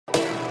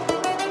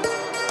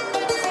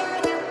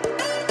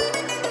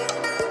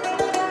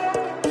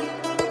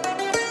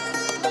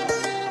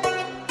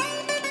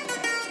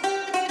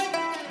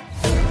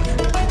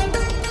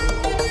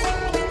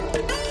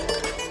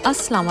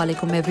Assalamu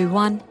alaikum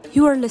everyone.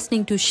 You are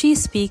listening to She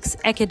Speaks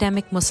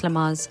Academic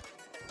Muslimas.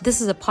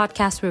 This is a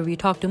podcast where we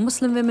talk to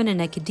Muslim women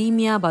in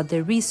academia about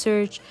their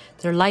research,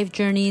 their life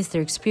journeys,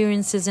 their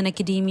experiences in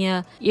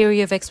academia,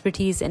 area of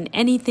expertise, and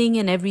anything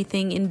and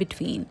everything in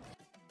between.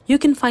 You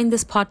can find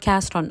this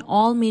podcast on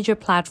all major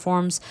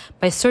platforms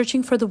by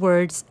searching for the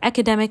words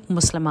Academic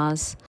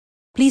Muslimas.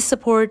 Please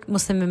support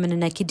Muslim women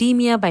in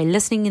academia by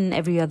listening in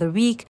every other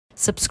week,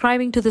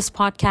 subscribing to this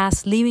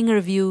podcast, leaving a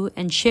review,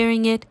 and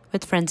sharing it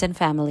with friends and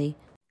family.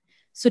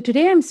 So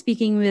today I'm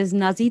speaking with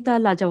Nazita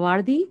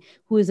Lajawardi,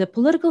 who is a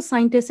political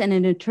scientist and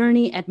an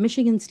attorney at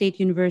Michigan State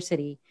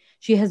University.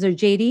 She has her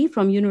JD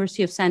from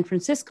University of San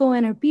Francisco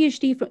and her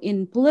PhD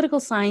in political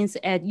science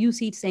at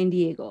UC San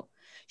Diego.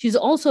 She's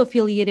also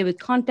affiliated with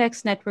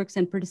Context Networks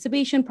and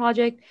Participation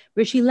Project,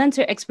 where she lends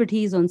her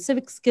expertise on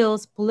civic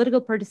skills, political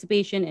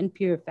participation, and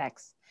peer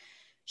effects.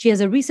 She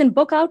has a recent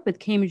book out with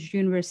Cambridge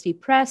University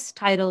Press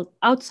titled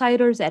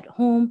Outsiders at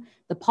Home,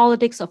 The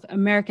Politics of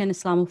American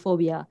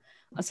Islamophobia.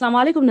 Assalamu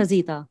alaikum,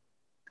 Nazita.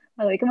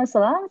 Walaikum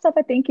assalam,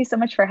 Safa. Thank you so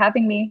much for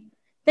having me.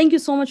 Thank you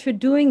so much for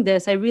doing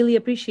this. I really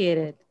appreciate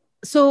it.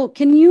 So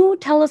can you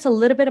tell us a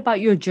little bit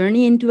about your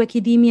journey into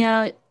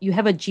academia? You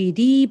have a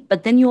GD,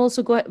 but then you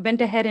also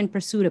went ahead and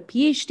pursued a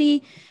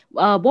PhD.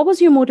 What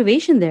was your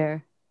motivation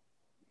there?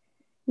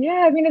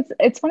 Yeah, I mean,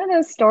 it's one of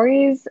those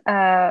stories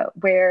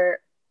where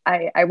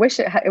I wish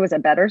it was a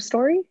better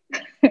story.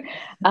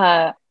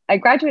 I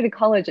graduated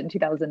college in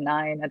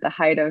 2009 at the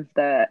height of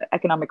the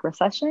economic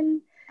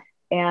recession.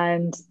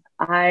 And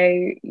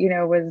I,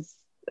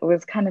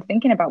 was kind of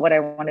thinking about what I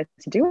wanted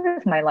to do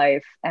with my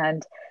life.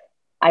 And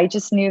I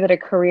just knew that a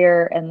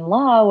career in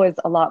law was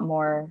a lot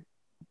more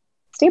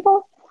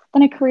stable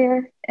than a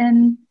career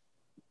in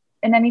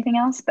anything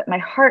else. But my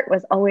heart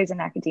was always in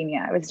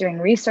academia. I was doing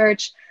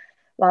research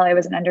while I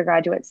was an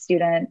undergraduate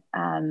student.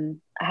 I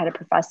had a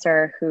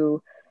professor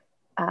who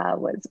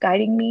was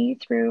guiding me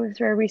through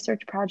a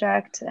research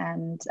project.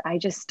 And I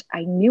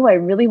knew I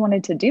really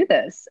wanted to do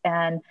this.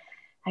 And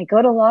I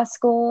go to law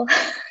school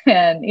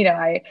and,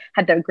 I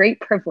had the great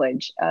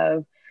privilege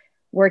of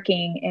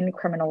working in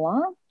criminal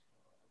law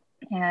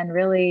and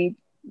really,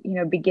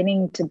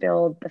 beginning to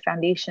build the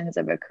foundations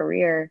of a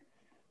career.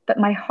 But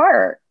my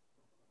heart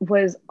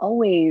was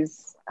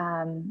always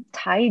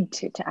tied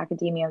to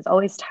academia. It was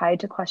always tied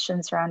to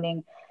questions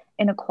surrounding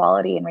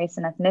inequality and race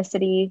and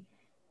ethnicity.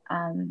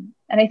 And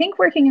I think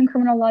working in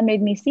criminal law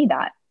made me see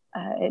that.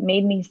 It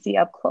made me see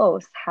up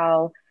close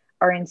how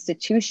our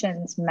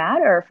institutions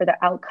matter for the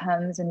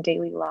outcomes in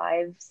daily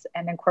lives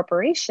and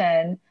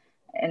incorporation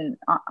and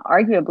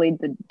arguably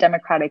the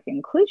democratic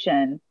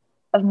inclusion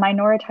of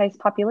minoritized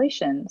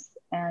populations.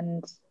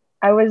 And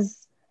it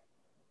was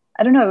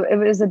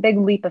a big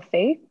leap of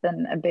faith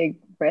and a big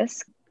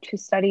risk to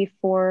study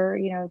for,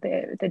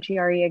 the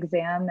GRE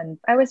exam. And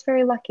I was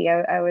very lucky.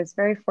 I was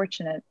very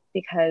fortunate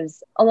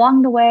because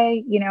along the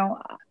way,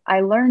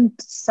 I learned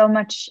so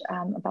much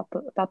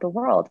about the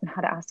world and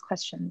how to ask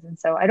questions. And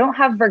so I don't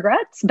have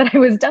regrets, but I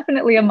was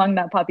definitely among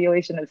that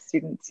population of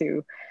students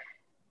who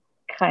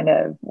kind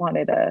of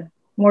wanted a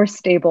more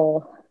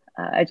stable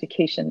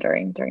education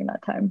during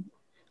that time.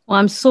 Well,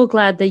 I'm so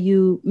glad that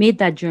you made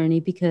that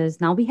journey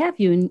because now we have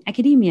you in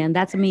academia, and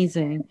that's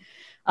amazing.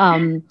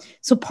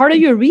 So part of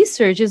your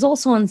research is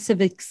also on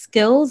civic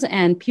skills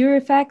and peer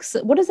effects.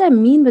 What does that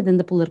mean within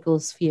the political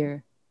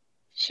sphere?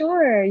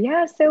 Sure.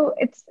 Yeah. So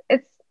it's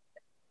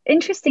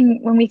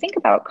interesting when we think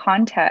about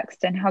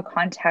context and how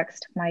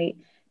context might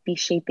be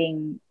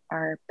shaping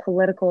our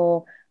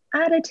political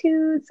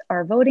attitudes,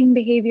 our voting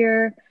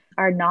behavior,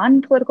 our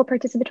non-political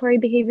participatory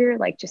behavior,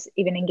 like just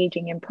even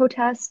engaging in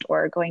protest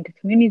or going to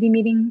community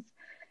meetings.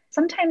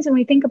 Sometimes when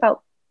we think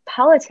about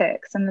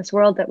politics and this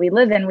world that we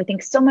live in, we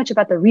think so much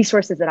about the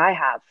resources that I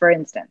have. For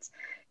instance,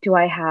 do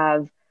I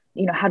have,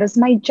 how does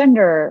my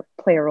gender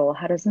play a role?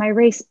 How does my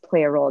race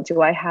play a role?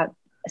 Do I have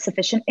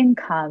sufficient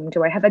income?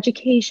 Do I have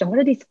education? What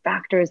are these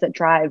factors that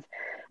drive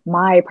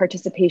my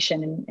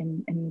participation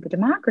in the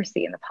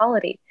democracy and the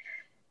polity?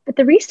 But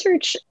the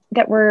research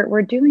that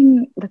we're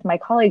doing with my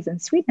colleagues in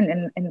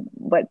Sweden and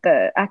what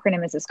the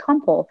acronym is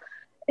COMPOL,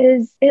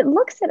 is it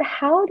looks at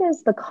how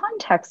does the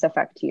context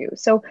affect you?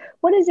 So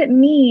what does it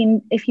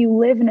mean if you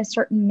live in a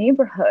certain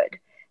neighborhood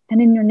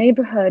and in your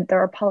neighborhood there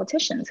are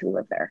politicians who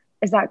live there?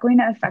 Is that going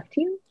to affect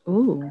you?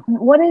 Ooh.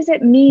 What does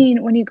it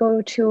mean when you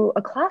go to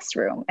a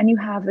classroom and you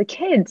have the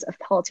kids of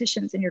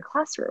politicians in your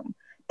classroom?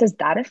 Does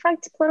that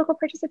affect political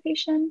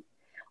participation?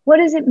 What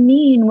does it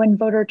mean when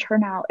voter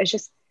turnout is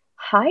just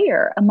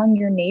higher among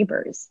your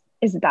neighbors?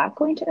 Is that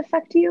going to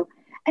affect you?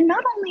 And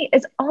not only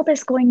is all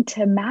this going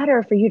to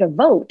matter for you to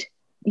vote,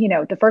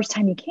 the first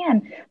time you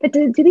can, but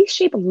do these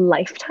shape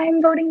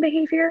lifetime voting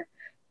behavior?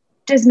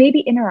 Does maybe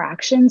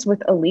interactions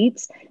with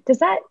elites, does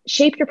that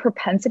shape your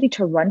propensity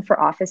to run for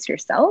office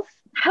yourself?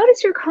 How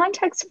does your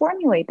context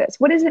formulate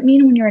this? What does it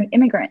mean when you're an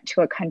immigrant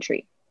to a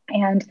country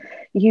and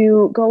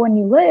you go and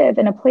you live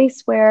in a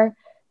place where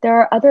there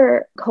are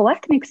other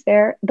co-ethnics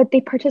there, but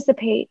they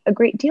participate a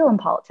great deal in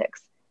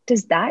politics?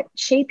 Does that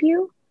shape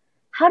you?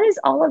 how does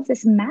all of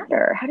this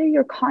matter? How do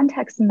your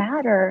context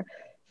matter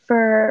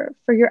for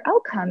your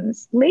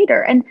outcomes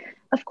later? And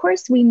of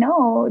course, we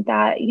know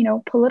that,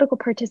 political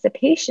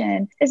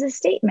participation is a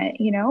statement,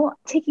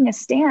 taking a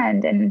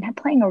stand and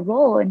playing a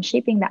role in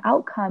shaping the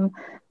outcome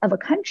of a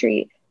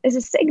country is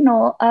a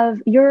signal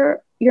of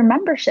your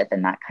membership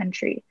in that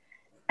country.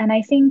 And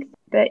I think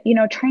that,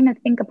 trying to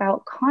think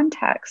about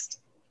context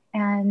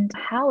and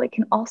how it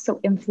can also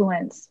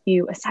influence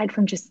you aside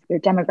from just your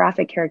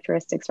demographic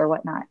characteristics or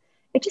whatnot,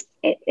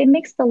 it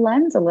makes the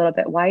lens a little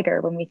bit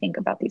wider when we think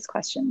about these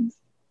questions.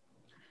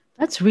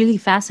 That's really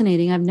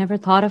fascinating. I've never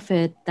thought of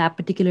it that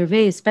particular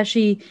way,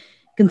 especially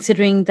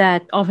considering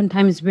that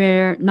oftentimes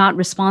we're not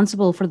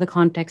responsible for the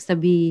context that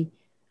we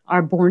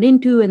are born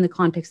into and the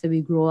context that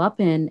we grow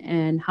up in,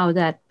 and how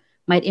that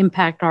might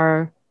impact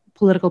our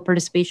political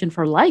participation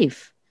for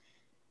life.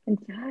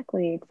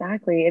 Exactly.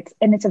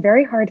 It's a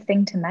very hard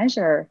thing to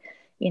measure.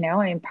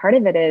 Part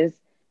of it is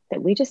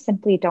that we just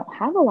simply don't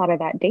have a lot of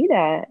that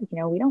data.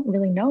 We don't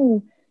really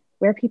know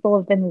where people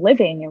have been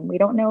living, and we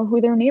don't know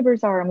who their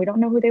neighbors are, and we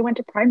don't know who they went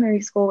to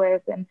primary school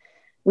with, and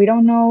we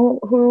don't know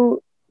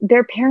who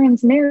their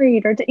parents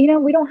married, or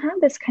we don't have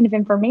this kind of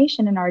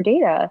information in our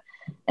data.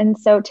 And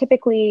so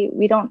typically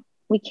we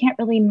can't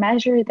really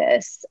measure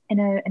this in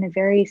a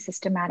very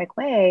systematic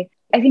way.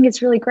 I think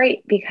it's really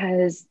great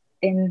because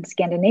in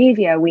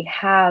Scandinavia, we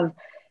have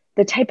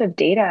the type of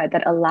data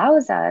that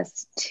allows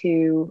us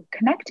to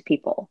connect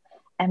people,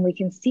 and we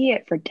can see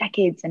it for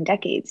decades and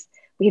decades.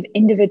 We have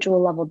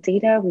individual level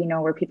data. We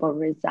know where people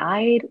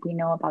reside. We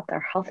know about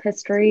their health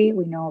history.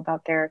 We know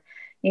about their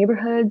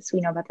neighborhoods.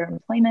 We know about their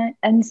employment.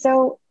 And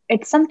so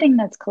it's something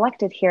that's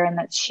collected here and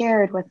that's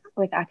shared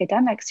with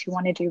academics who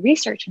want to do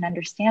research and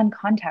understand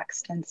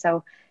context. And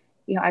so,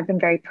 I've been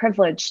very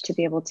privileged to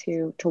be able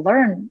to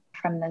learn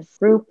from this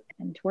group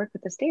and to work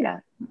with this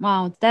data.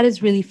 Wow, that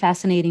is really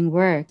fascinating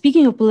work.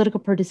 Speaking of political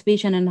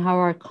participation and how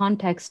our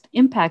context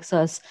impacts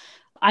us,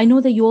 I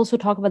know that you also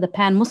talk about the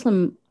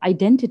pan-Muslim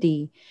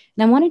identity.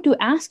 And I wanted to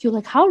ask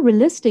you, how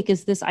realistic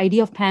is this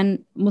idea of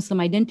pan-Muslim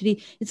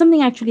identity? It's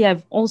something actually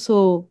I've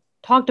also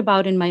talked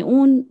about in my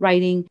own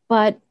writing.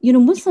 But,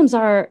 Muslims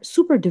are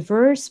super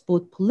diverse,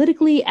 both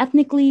politically,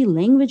 ethnically,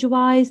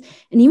 language-wise,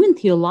 and even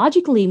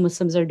theologically,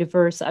 Muslims are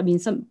diverse. I mean,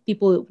 some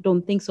people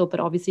don't think so,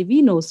 but obviously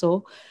we know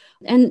so.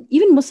 And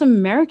even Muslim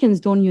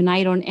Americans don't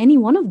unite on any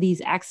one of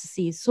these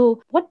axes.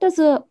 So what does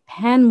a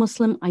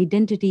pan-Muslim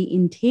identity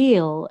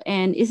entail?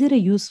 And is it a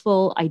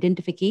useful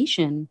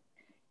identification?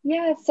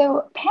 Yeah,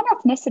 so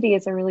pan-ethnicity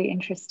is a really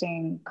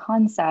interesting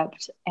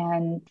concept.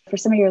 And for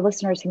some of your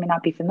listeners who may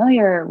not be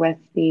familiar with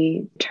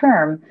the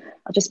term,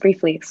 I'll just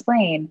briefly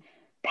explain.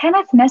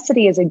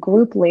 Pan-ethnicity is a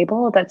group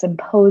label that's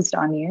imposed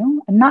on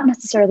you and not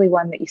necessarily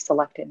one that you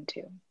select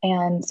into.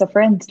 And so, for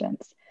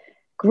instance,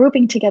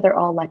 grouping together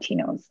all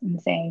Latinos and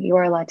saying you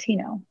are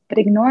Latino, but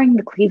ignoring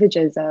the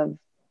cleavages of,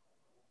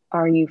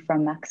 are you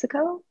from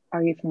Mexico?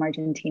 Are you from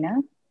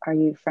Argentina? Are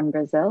you from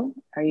Brazil?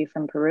 Are you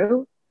from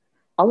Peru?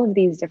 All of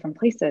these different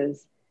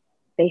places,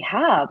 they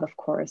have, of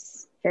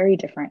course, very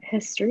different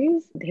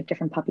histories. They have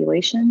different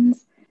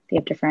populations. They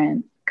have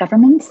different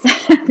governments.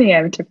 They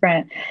have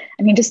different,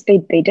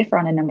 they differ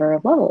on a number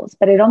of levels,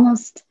 but it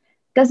almost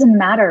doesn't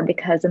matter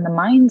because in the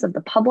minds of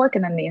the public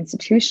and in the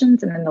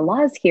institutions and in the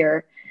laws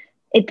here,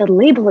 the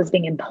label is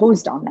being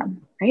imposed on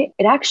them, right?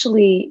 It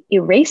actually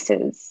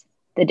erases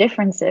the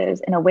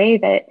differences in a way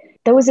that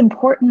those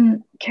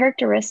important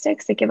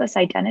characteristics that give us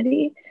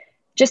identity,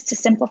 just to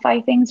simplify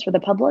things for the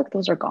public,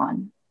 those are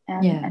gone.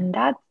 And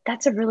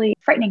that's a really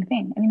frightening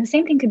thing. The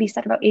same thing could be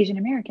said about Asian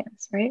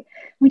Americans, right?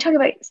 When we talk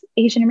about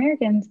Asian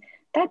Americans,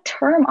 that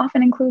term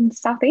often includes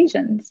South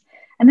Asians.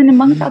 And then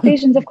among South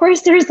Asians, of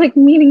course, there's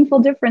meaningful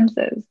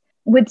differences.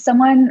 Would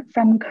someone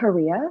from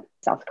Korea,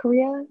 South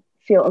Korea,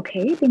 feel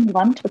okay being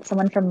lumped with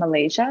someone from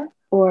Malaysia,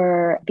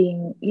 or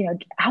being,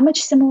 how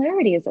much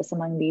similarity is this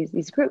among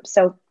these groups?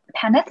 So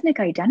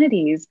panethnic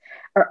identities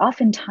are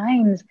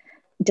oftentimes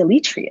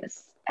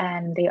deleterious,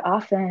 and they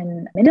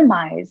often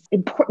minimize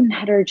important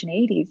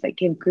heterogeneities that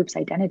give groups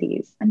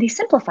identities. And they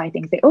simplify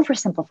things, they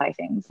oversimplify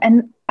things.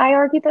 And I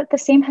argue that the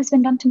same has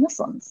been done to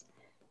Muslims.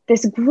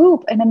 This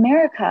group in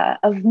America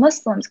of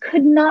Muslims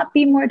could not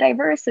be more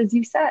diverse, as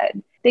you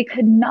said. They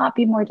could not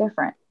be more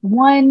different.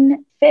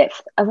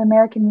 1/5 of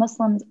American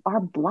Muslims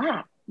are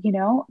Black,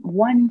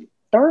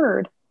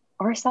 1/3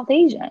 are South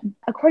Asian.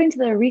 According to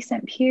the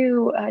recent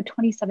Pew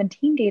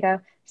 2017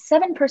 data,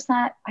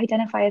 7%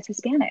 identify as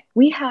Hispanic.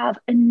 We have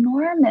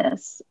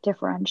enormous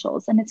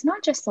differentials. And it's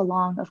not just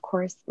along, of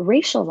course,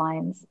 racial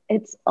lines,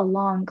 it's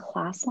along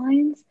class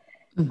lines.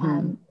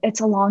 Mm-hmm.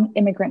 It's along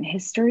immigrant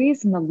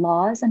histories and the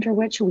laws under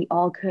which we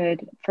all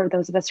could, for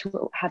those of us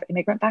who have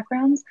immigrant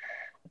backgrounds,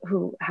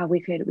 how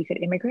we could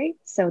immigrate.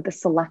 So the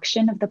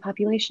selection of the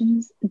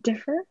populations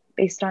differ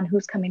based on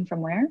who's coming from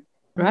where.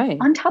 Right.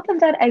 On top of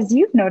that, as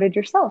you've noted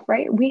yourself,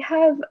 right, we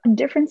have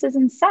differences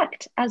in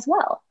sect as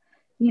well,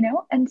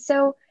 and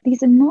so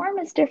these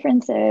enormous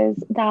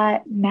differences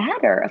that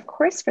matter, of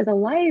course, for the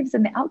lives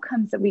and the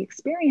outcomes that we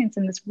experience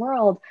in this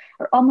world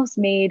are almost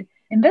made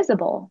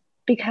invisible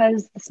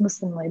because this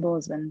Muslim label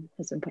has been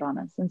put on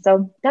us. And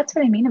so that's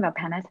what I mean about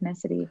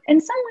pan-ethnicity. In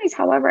some ways,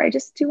 however, I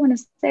just do want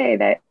to say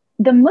that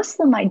the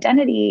Muslim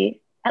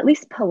identity, at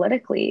least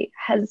politically,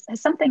 has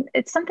something,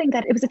 it's something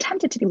that it was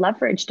attempted to be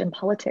leveraged in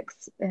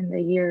politics in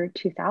the year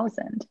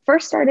 2000.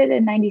 First started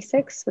in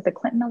 96 with the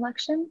Clinton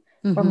election,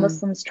 where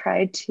Muslims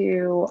tried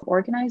to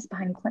organize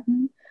behind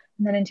Clinton.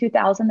 And then in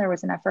 2000, there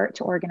was an effort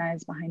to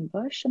organize behind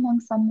Bush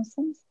among some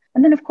Muslims.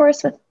 And then, of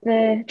course, with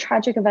the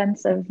tragic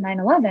events of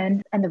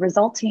 9/11 and the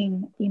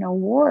resulting,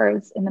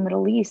 wars in the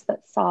Middle East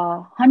that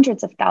saw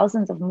hundreds of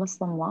thousands of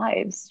Muslim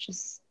lives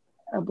just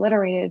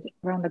obliterated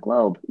around the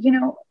globe,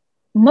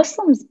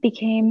 Muslims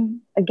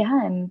became,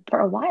 again, for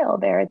a while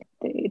there,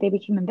 they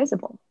became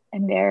invisible.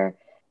 And they're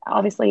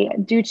obviously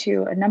due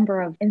to a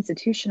number of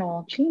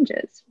institutional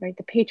changes, right?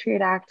 The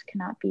Patriot Act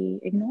cannot be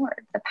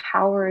ignored. The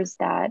powers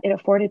that it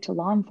afforded to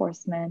law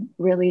enforcement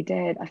really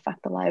did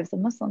affect the lives of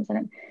Muslims.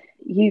 And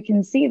you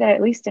can see that,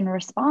 at least in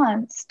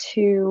response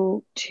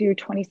to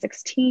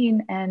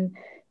 2016 and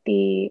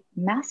the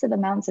massive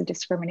amounts of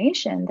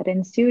discrimination that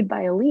ensued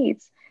by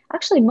elites,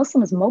 actually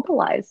Muslims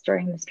mobilized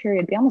during this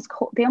period. They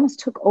almost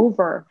took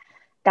over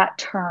that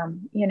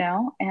term,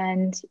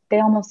 and they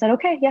almost said,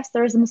 okay, yes,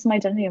 there is a Muslim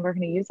identity and we're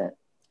going to use it.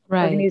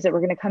 Right. We're going to use it.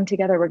 We're going to come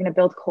together. We're going to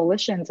build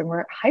coalitions. And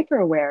we're hyper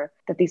aware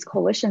that these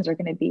coalitions are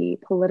going to be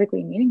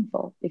politically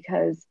meaningful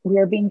because we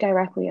are being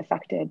directly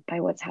affected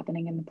by what's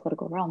happening in the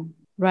political realm.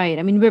 Right.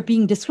 I mean, we're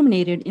being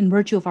discriminated in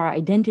virtue of our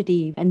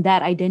identity, and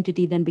that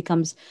identity then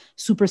becomes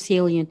super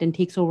salient and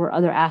takes over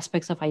other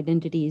aspects of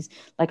identities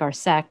like our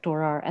sect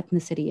or our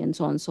ethnicity and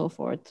so on and so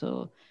forth.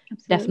 So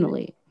Absolutely.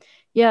 Definitely.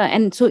 Yeah.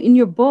 And so in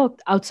your book,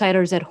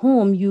 Outsiders at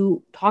Home,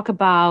 you talk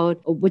about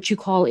what you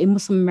call a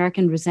Muslim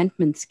American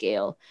resentment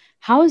scale.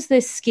 How is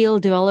this scale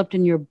developed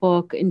in your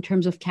book in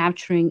terms of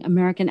capturing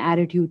American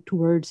attitude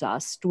towards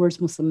us,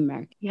 towards Muslim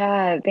Americans?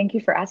 Yeah, thank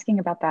you for asking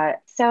about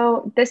that.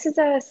 So this is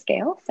a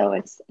scale. So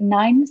it's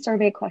 9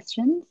 survey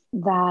questions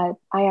that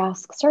I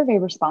ask survey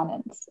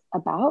respondents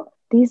about.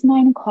 These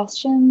 9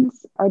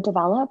 questions are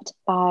developed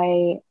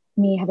by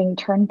me having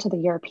turned to the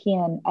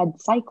European ed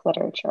psych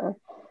literature.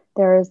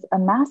 There's a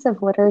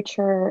massive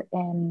literature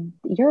in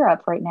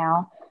Europe right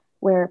now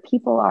where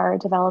people are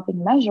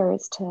developing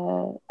measures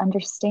to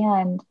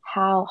understand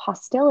how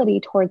hostility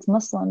towards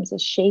Muslims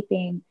is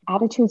shaping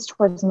attitudes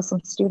towards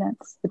Muslim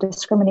students, the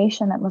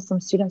discrimination that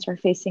Muslim students are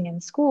facing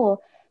in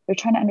school. They're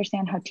trying to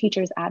understand how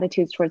teachers'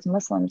 attitudes towards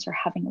Muslims are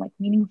having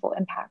meaningful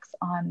impacts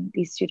on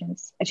these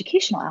students'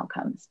 educational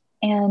outcomes.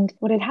 And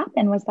what had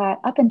happened was that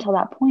up until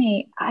that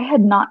point, I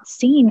had not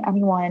seen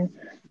anyone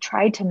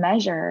try to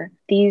measure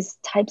these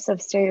types of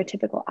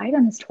stereotypical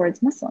items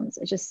towards Muslims.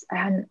 I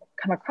hadn't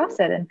come across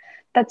it. And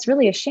that's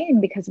really a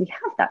shame because we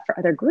have that for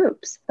other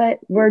groups. But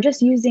we're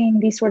just using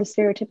these sort of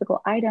stereotypical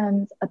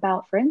items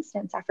about, for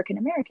instance, African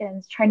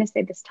Americans, trying to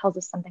say this tells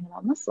us something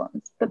about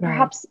Muslims. But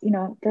perhaps,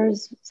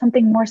 there's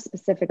something more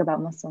specific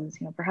about Muslims.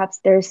 Perhaps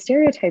there's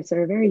stereotypes that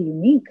are very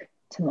unique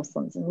to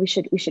Muslims. And we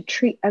should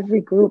treat every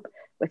group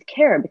with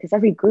care because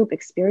every group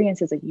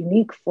experiences a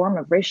unique form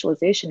of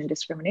racialization and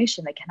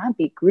discrimination that cannot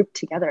be grouped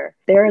together.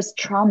 There is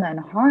trauma and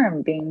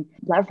harm being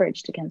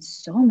leveraged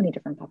against so many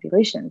different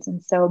populations.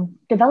 And so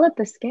develop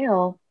the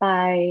scale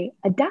by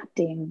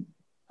adapting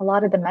a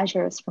lot of the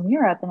measures from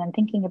Europe and then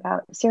thinking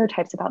about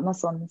stereotypes about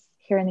Muslims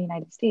here in the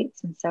United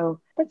States. And so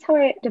that's how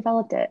I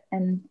developed it.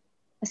 And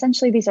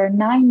essentially, these are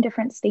 9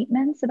 different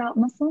statements about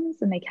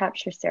Muslims and they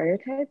capture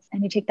stereotypes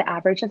and you take the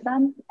average of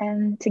them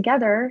and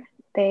together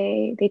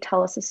they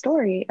tell us a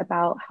story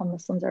about how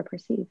Muslims are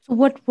perceived.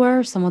 What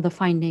were some of the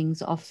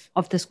findings of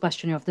this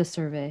questionnaire, of this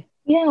survey?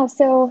 Yeah,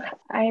 so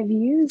I've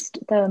used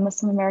the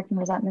Muslim American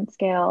resentment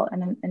scale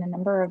in a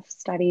number of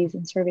studies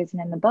and surveys,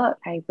 and in the book,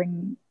 I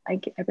bring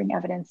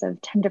evidence of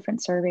 10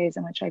 different surveys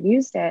in which I've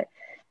used it,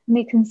 and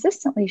they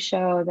consistently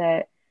show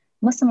that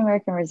Muslim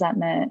American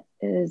resentment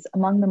is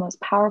among the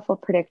most powerful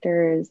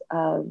predictors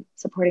of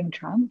supporting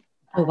Trump.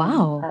 Oh,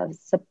 wow.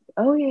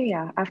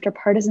 After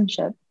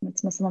partisanship,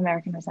 it's Muslim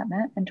American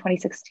resentment in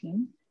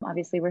 2016.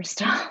 Obviously, we're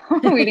still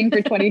waiting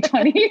for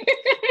 2020.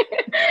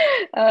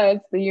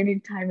 It's the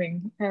unique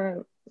timing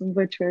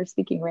which we're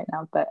speaking right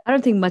now. But I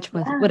don't think much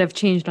would have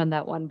changed on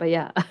that one, but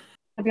yeah.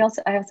 I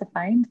also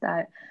find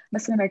that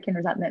Muslim American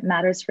resentment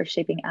matters for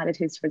shaping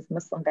attitudes towards the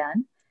Muslim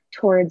ban,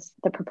 towards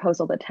the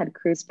proposal that Ted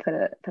Cruz put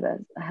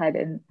ahead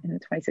in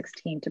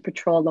 2016 to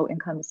patrol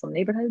low-income Muslim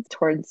neighborhoods,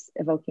 towards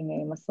evoking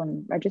a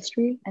Muslim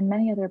registry, and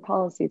many other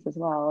policies as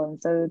well.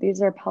 And so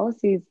these are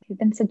policies that have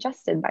been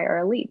suggested by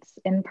our elites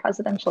in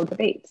presidential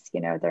debates.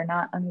 They're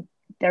not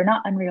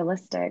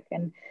unrealistic,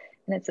 and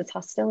it's this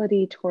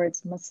hostility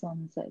towards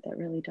Muslims that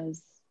really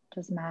does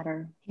does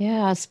matter.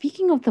 Yeah,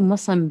 speaking of the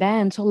Muslim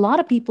ban, so a lot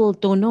of people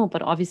don't know,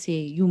 but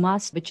obviously you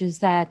must, which is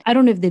that I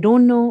don't know if they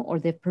don't know or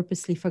they've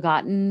purposely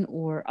forgotten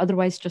or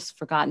otherwise just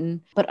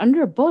forgotten. But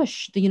under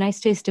Bush, the United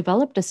States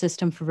developed a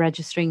system for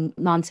registering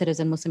non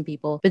citizen Muslim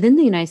people within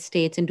the United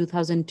States in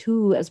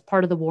 2002 as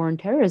part of the war on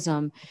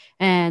terrorism.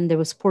 And there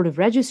was port of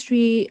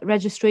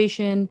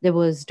registration, there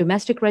was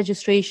domestic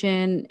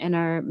registration, and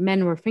our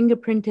men were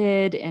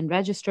fingerprinted and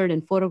registered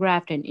and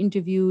photographed and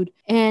interviewed.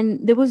 And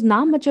there was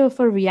not much of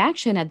a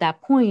reaction at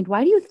that point.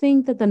 Why do you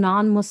think that the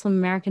non-Muslim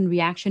American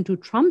reaction to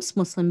Trump's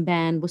Muslim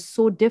ban was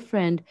so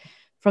different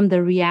from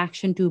the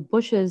reaction to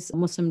Bush's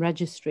Muslim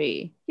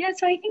registry? Yeah,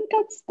 so I think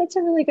that's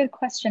a really good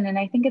question, and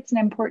I think it's an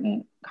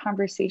important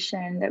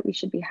conversation that we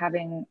should be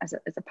having as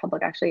a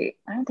public. Actually,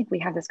 I don't think we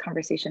have this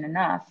conversation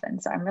enough,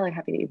 and so I'm really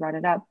happy that you brought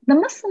it up. The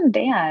Muslim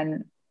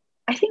ban,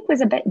 I think,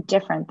 was a bit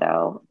different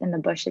though in the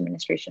Bush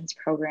administration's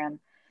program.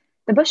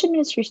 The Bush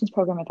administration's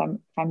program, if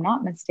I'm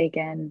not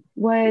mistaken,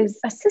 was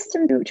a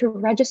system to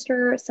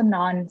register some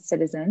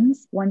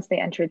non-citizens once they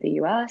entered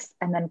the US,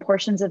 and then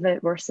portions of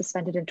it were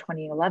suspended in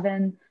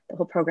 2011. The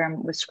whole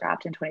program was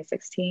scrapped in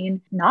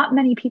 2016. Not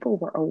many people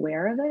were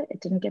aware of it.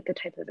 It didn't get the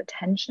type of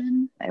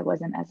attention. It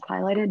wasn't as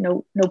highlighted.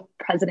 No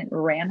president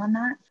ran on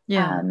that.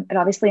 Yeah. It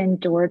obviously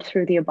endured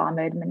through the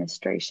Obama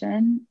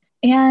administration.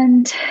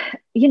 And,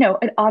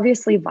 it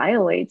obviously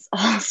violates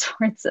all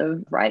sorts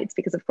of rights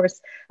because, of course,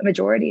 a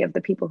majority of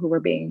the people who were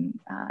being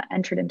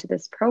entered into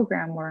this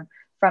program were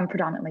from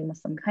predominantly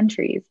Muslim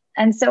countries.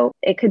 And so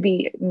it could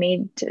be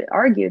made to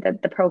argue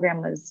that the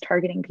program was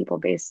targeting people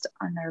based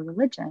on their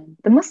religion.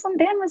 The Muslim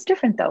ban was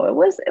different, though. It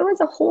was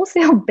a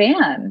wholesale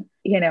ban,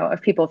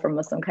 of people from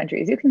Muslim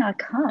countries. You cannot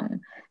come.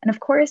 And of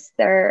course,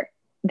 there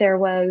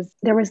was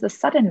the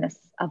suddenness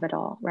of it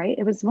all, right?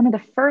 It was one of the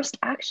first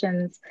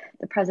actions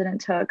the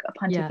president took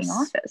upon taking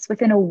office,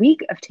 within a week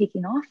of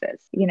taking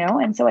office,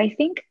 And so I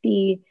think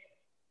the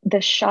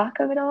shock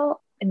of it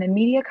all in the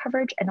media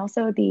coverage, and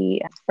also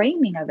the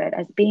framing of it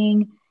as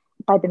being,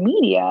 by the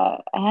media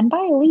and by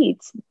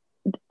elites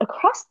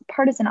across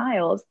partisan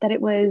aisles, that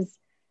it was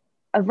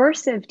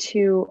aversive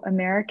to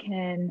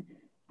American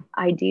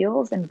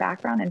ideals and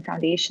background and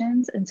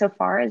foundations,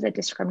 insofar as it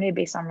discriminated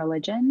based on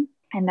religion,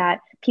 and that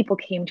people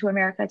came to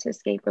America to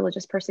escape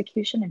religious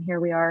persecution. And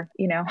here we are,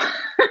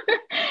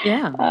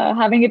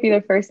 having it be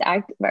the first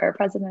act by our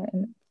president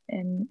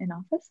in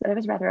office. That it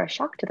was rather a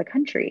shock to the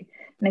country.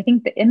 And I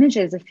think the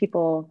images of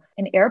people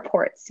in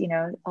airports,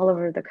 all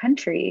over the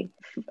country,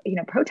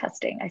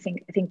 protesting, I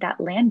think that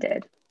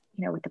landed,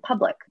 with the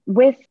public.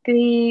 With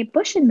the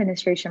Bush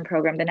administration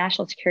program, the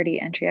National Security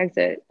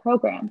Entry-Exit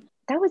Program,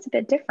 that was a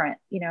bit different.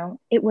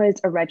 It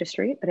was a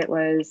registry, but it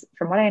was,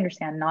 from what I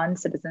understand,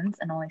 non-citizens,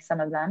 and only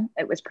some of them.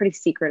 It was pretty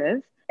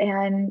secretive,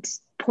 and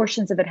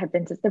portions of it had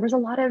been, there was a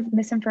lot of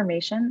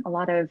misinformation.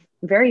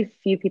 Very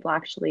few people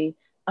actually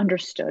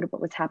understood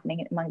what was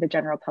happening among the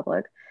general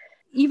public.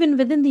 Even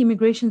within the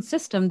immigration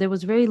system, there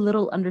was very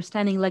little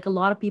understanding. Like, a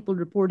lot of people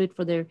reported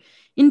for their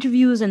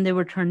interviews and they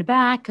were turned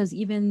back because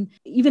even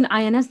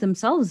INS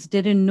themselves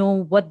didn't know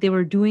what they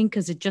were doing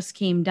because it just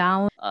came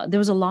down. There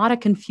was a lot of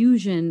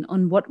confusion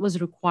on what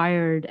was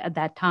required at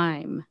that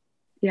time.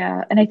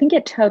 Yeah, and I think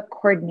it took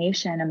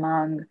coordination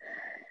among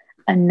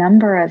a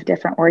number of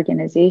different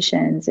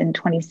organizations in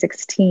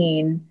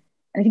 2016.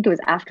 I think it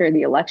was after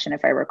the election,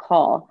 if I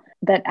recall,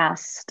 that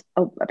asked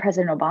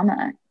President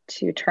Obama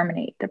to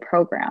terminate the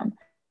program.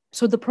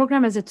 So the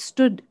program as it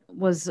stood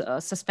was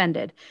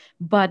suspended,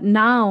 but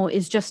now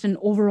is just an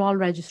overall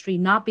registry,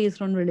 not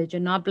based on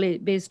religion, not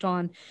based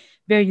on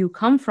where you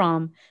come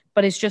from,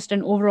 but it's just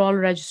an overall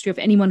registry of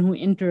anyone who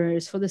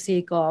enters for the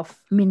sake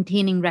of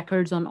maintaining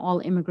records on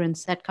all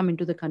immigrants that come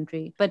into the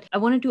country. But I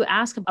wanted to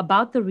ask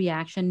about the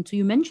reaction. So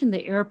you mentioned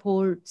the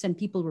airports and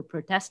people were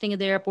protesting at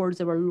the airports.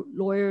 There were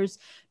lawyers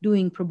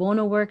doing pro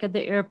bono work at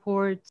the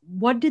airports.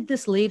 What did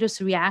this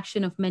latest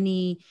reaction of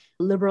many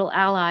liberal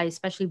allies,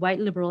 especially white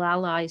liberal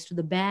allies, to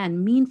the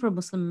ban mean for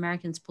Muslim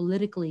Americans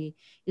politically?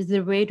 Is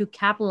there a way to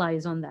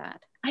capitalize on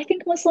that? I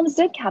think Muslims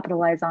did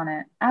capitalize on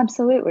it.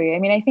 Absolutely. I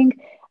mean, I think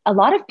a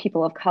lot of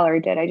people of color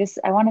did.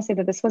 I want to say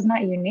that this was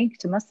not unique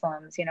to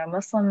Muslims.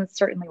 Muslims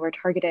certainly were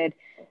targeted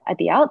at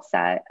the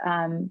outset.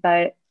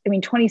 But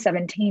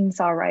 2017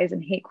 saw a rise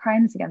in hate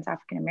crimes against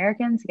African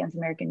Americans, against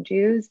American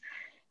Jews.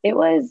 It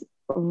was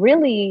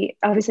really,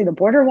 obviously, the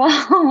border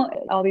wall,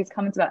 all these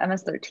comments about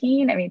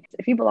MS-13.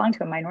 If you belong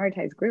to a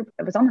minoritized group,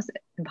 it was almost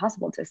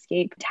impossible to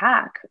escape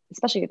attack,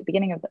 especially at the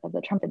beginning of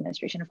the Trump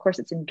administration. Of course,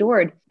 it's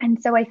endured. And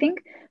so I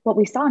think what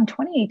we saw in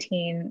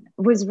 2018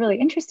 was really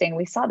interesting.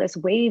 We saw this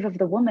wave of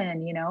the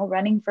woman,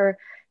 running for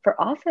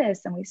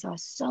office, and we saw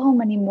so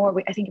many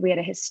more. I think we had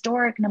a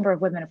historic number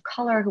of women of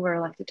color who were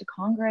elected to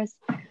Congress.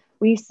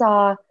 We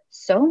saw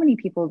so many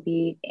people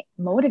be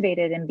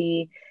motivated and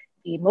be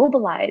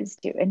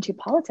mobilized into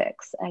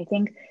politics. I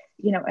think,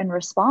 in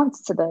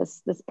response to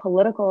this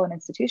political and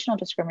institutional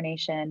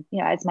discrimination,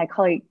 as my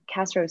colleague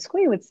Castro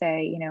Escui would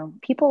say,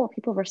 people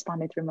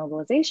responded through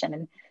mobilization.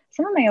 And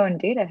some of my own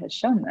data has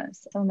shown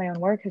this. Some of my own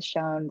work has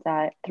shown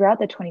that throughout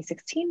the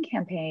 2016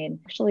 campaign,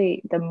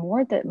 actually, the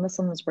more that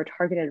Muslims were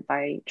targeted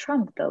by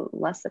Trump, the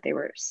less that they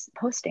were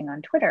posting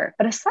on Twitter.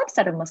 But a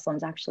subset of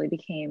Muslims actually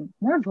became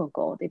more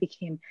vocal. They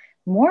became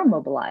more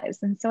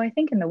mobilized. And so I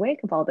think in the wake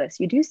of all this,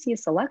 you do see a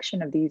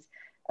selection of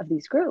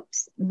these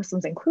groups,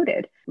 Muslims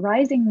included,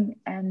 rising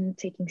and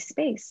taking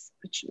space,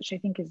 which I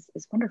think is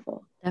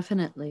wonderful.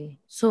 Definitely.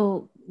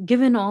 So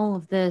given all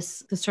of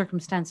this, the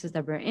circumstances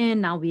that we're in,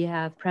 now we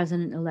have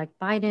President-elect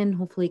Biden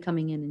hopefully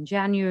coming in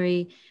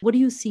January. What do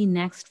you see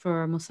next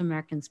for Muslim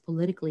Americans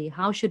politically?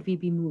 How should we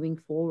be moving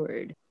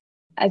forward?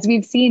 As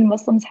we've seen,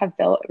 Muslims have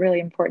built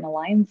really important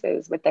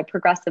alliances with the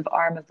progressive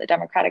arm of the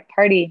Democratic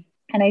Party.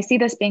 And I see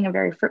this being a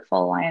very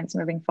fruitful alliance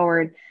moving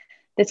forward.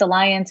 This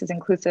alliance is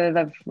inclusive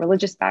of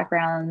religious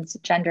backgrounds,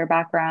 gender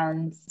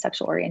backgrounds,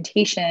 sexual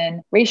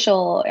orientation,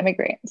 racial,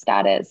 immigrant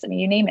status,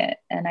 you name it.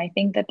 And I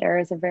think that there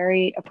is a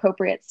very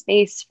appropriate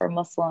space for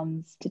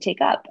Muslims to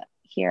take up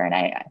here. And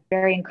I'm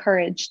very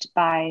encouraged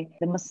by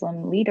the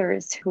Muslim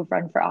leaders who've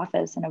run for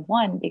office and have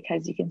won,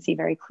 because you can see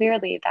very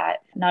clearly that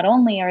not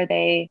only are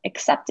they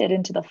accepted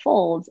into the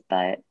fold,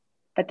 but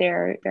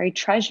they're very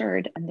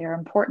treasured and they're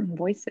important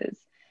voices.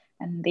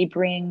 And they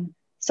bring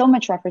so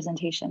much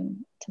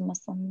representation to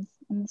Muslims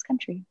in this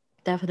country.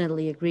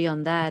 Definitely agree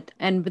on that.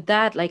 And with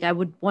that, I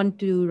would want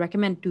to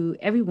recommend to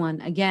everyone,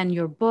 again,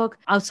 your book,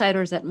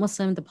 Outsiders at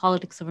Muslim, The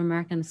Politics of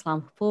American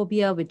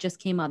Islamophobia, which just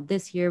came out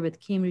this year with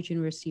Cambridge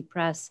University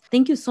Press.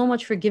 Thank you so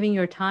much for giving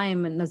your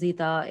time,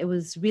 Nazita. It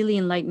was really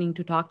enlightening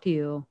to talk to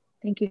you.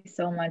 Thank you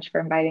so much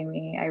for inviting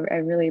me. I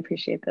really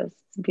appreciate this.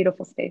 It's a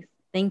beautiful space.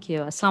 Thank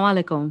you.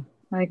 Assalamu alaikum.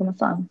 Wa alaikum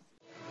assalam.